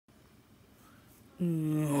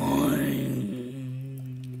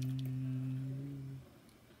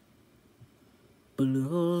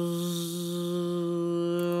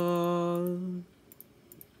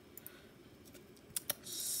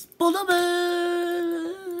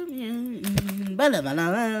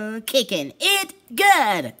Kicking it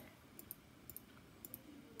good.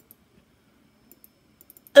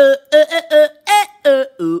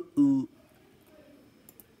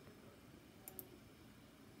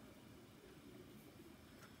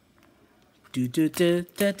 Do do do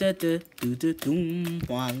do do do do do doom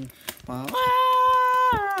wang wang.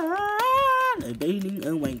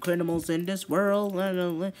 Debating criminals in this world,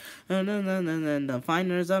 and the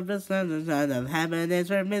finders of the sons of heaven is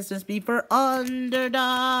for Mrs. B for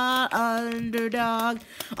underdog, underdog,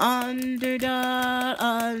 underdog,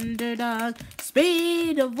 underdog.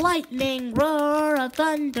 Speed of lightning, roar of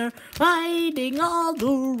thunder, fighting all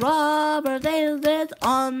the robbers. This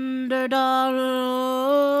underdog,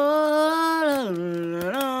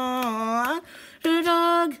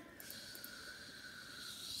 underdog.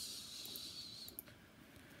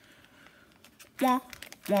 Wah,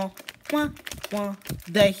 wah, wah, wah.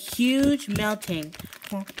 The huge melting.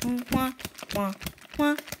 Wah, wah, wah, wah,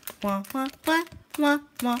 wah, wah, wah, wah,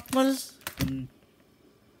 wah, wah.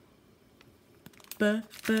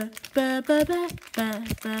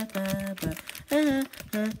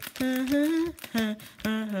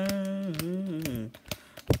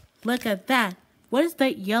 Look at that. What is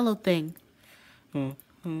that yellow thing?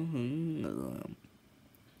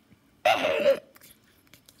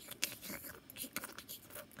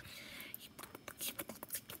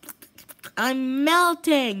 I'm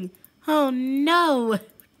melting! Oh no!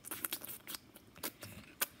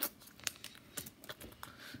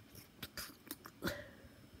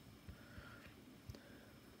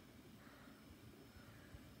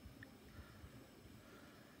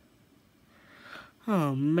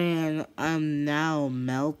 Oh man, I'm now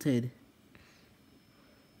melted.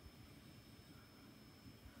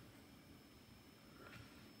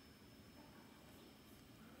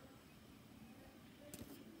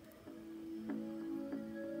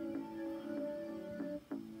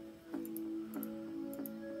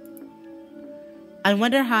 I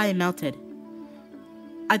wonder how I melted.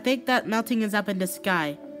 I think that melting is up in the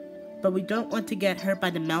sky, but we don't want to get hurt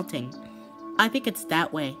by the melting. I think it's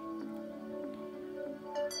that way.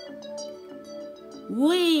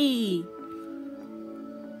 Whee!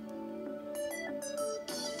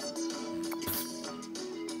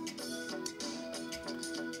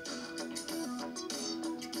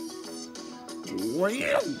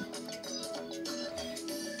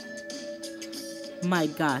 My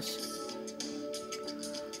gosh.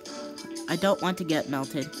 I don't want to get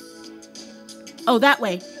melted. Oh, that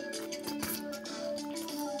way.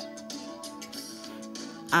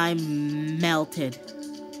 I'm melted.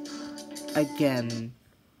 Again.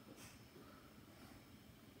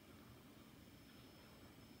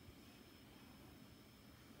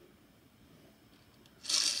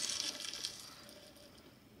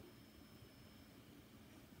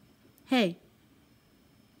 Hey,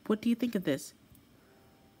 what do you think of this?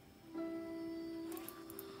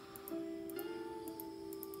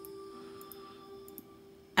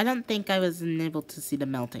 I don't think I was able to see the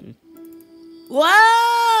melting.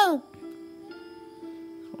 Whoa!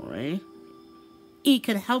 Sorry. E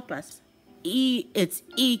can help us. It's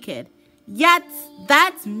E Kid. Yes,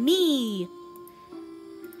 that's me.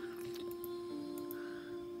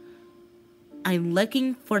 I'm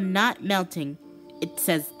looking for not melting. It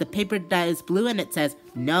says the paper that is blue and it says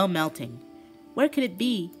no melting. Where could it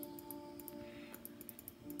be?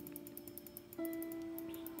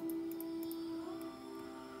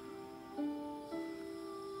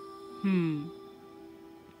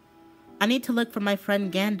 I need to look for my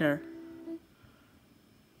friend Gander.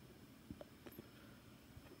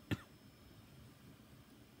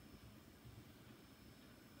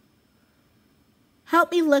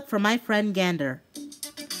 Help me look for my friend Gander.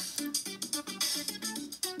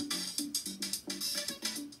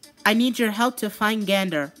 I need your help to find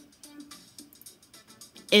Gander.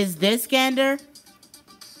 Is this Gander?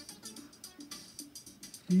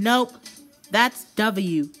 Nope, that's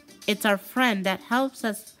W. It's our friend that helps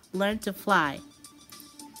us learn to fly.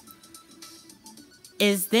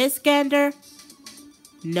 Is this Gander?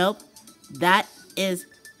 Nope, that is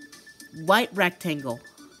white rectangle.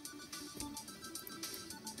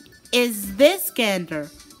 Is this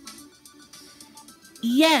Gander?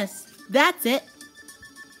 Yes, that's it.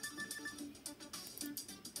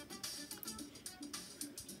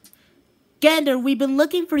 Gander, we've been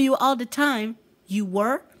looking for you all the time. You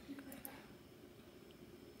were?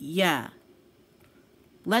 Yeah.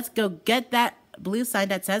 Let's go get that blue sign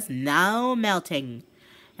that says now melting.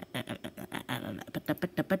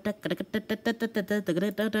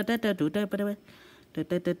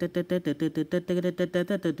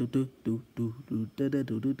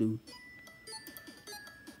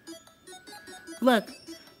 Look,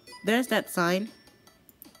 there's that sign.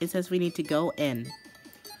 It says we need to go in.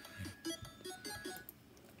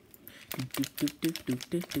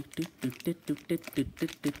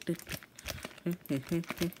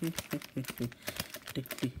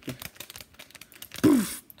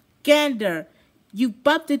 Gander, you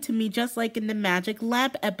bumped into me just like in the Magic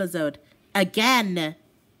Lamp episode. Again.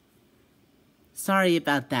 Sorry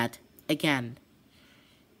about that. Again.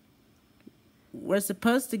 We're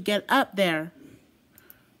supposed to get up there.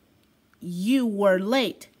 You were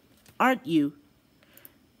late, aren't you?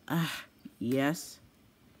 Yes.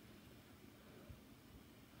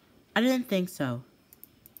 I didn't think so.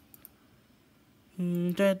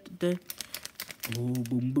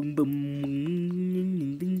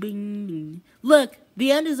 Look,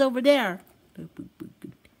 the end is over there.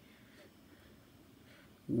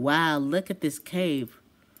 Wow, look at this cave.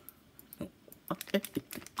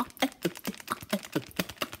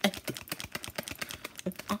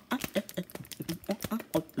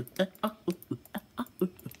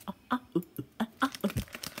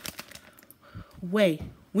 Wait,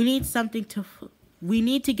 we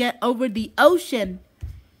need to get over the ocean.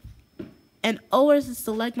 And over the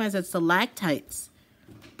stalagmites and stalactites.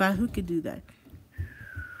 But who could do that?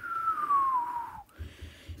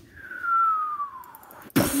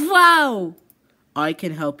 Wow! I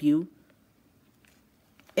can help you.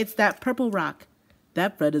 It's that purple rock.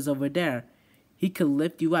 That Fred is over there. He can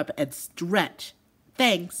lift you up and stretch.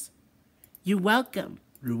 Thanks. You're welcome.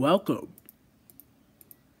 You're welcome.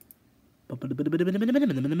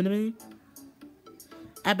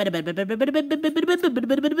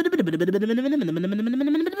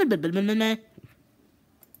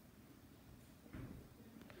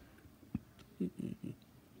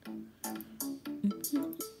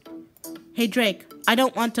 Hey Drake, I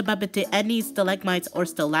don't want to bump into any stalagmites or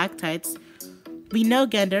stalactites. We know,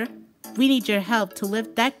 Gander. We need your help to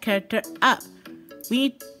lift that character up.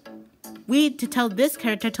 We need to tell this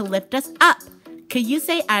character to lift us up. Can you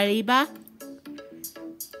say arriba?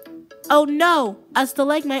 Oh no, a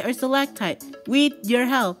stalagmite or stalactite. We need your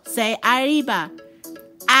help. Say arriba.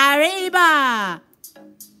 Arriba!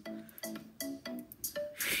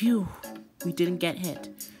 Phew, we didn't get hit.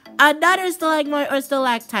 Another stalagmite or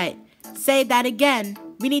stalactite. Say that again.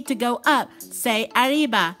 We need to go up. Say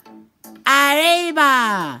arriba.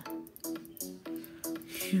 Arriba!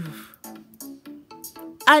 Phew.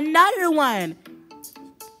 Another one.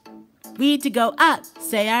 We need to go up.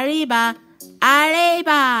 Say arriba.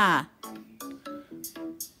 Arriba!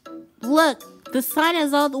 Look, the sign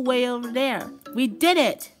is all the way over there. We did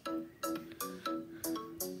it.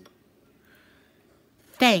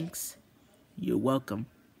 Thanks. You're welcome.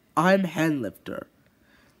 I'm Handlifter,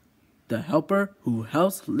 the helper who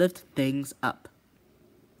helps lift things up.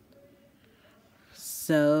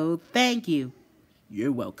 So, thank you.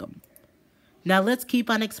 You're welcome. Now let's keep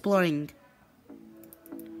on exploring.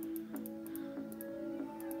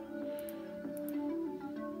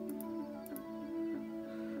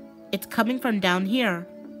 It's coming from down here.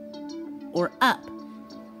 Or up.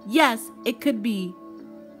 Yes, it could be.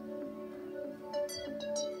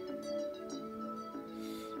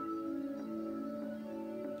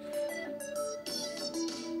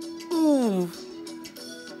 Ooh.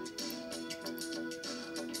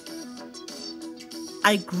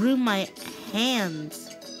 I grew my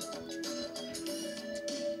hands.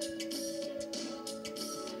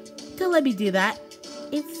 Don't let me do that.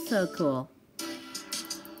 It's so cool.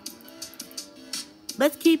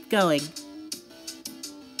 Let's keep going.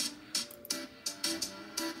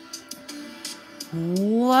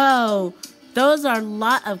 Whoa, those are a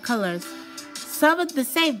lot of colors. Some of the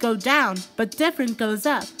same go down, but different goes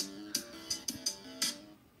up.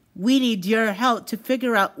 We need your help to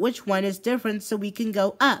figure out which one is different so we can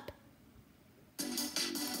go up.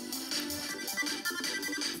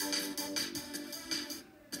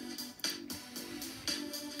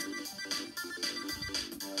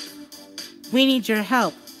 We need your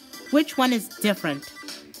help. Which one is different?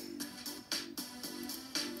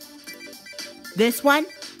 This one?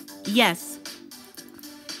 Yes.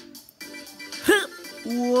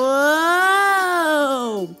 Whoa!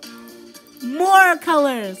 More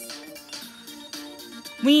colors!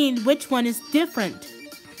 We need which one is different.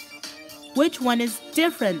 Which one is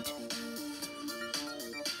different?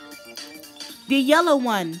 The yellow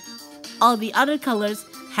one. All the other colors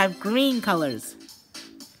have green colors.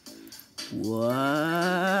 Whoa!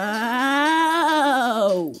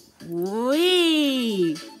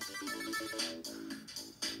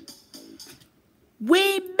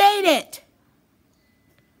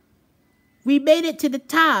 made it to the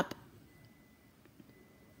top.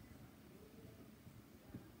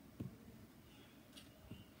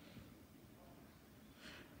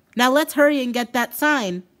 Now let's hurry and get that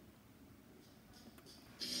sign.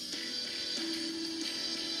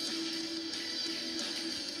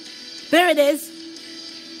 There it is.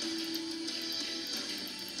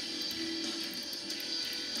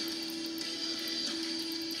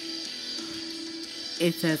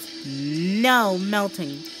 It says, no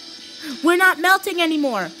melting. We're not melting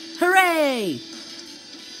anymore. Hooray!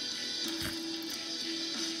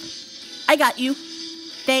 I got you.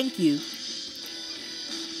 Thank you.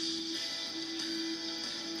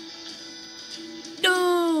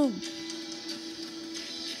 No!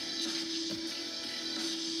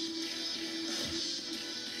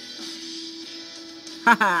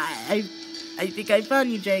 Haha, I think I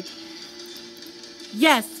found you, Jake.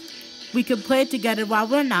 Yes, we can play together while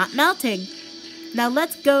we're not melting. Now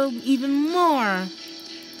let's go even more.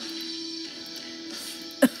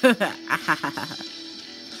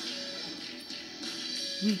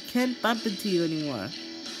 We can't bump into you anymore.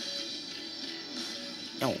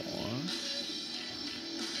 Aww.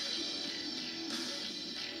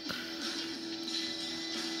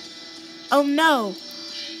 Oh no!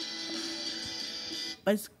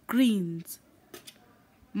 My screens.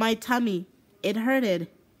 My tummy. It hurted.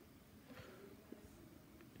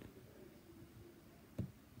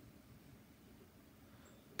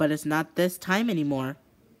 But it's not this time anymore.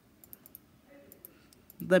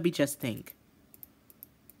 Let me just think.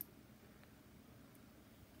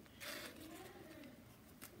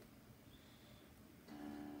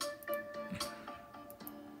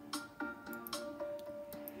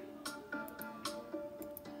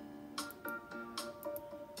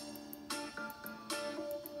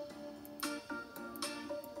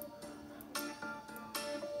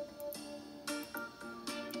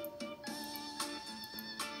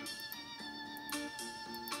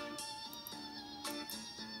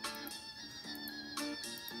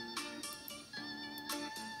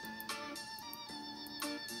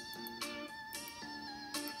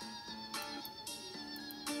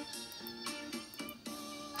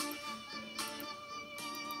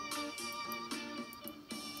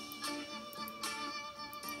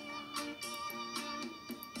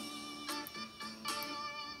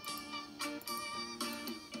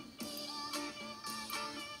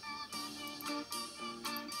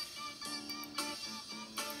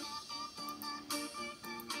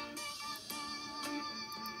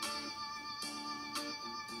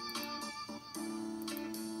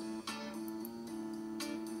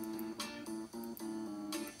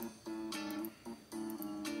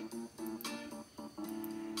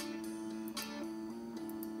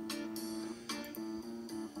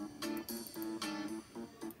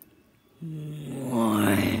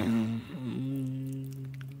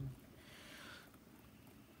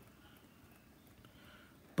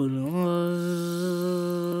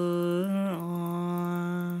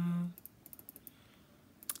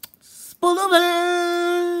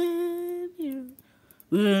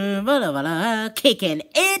 Kicking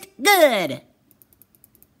it good.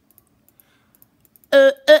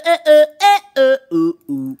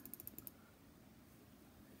 Ooh.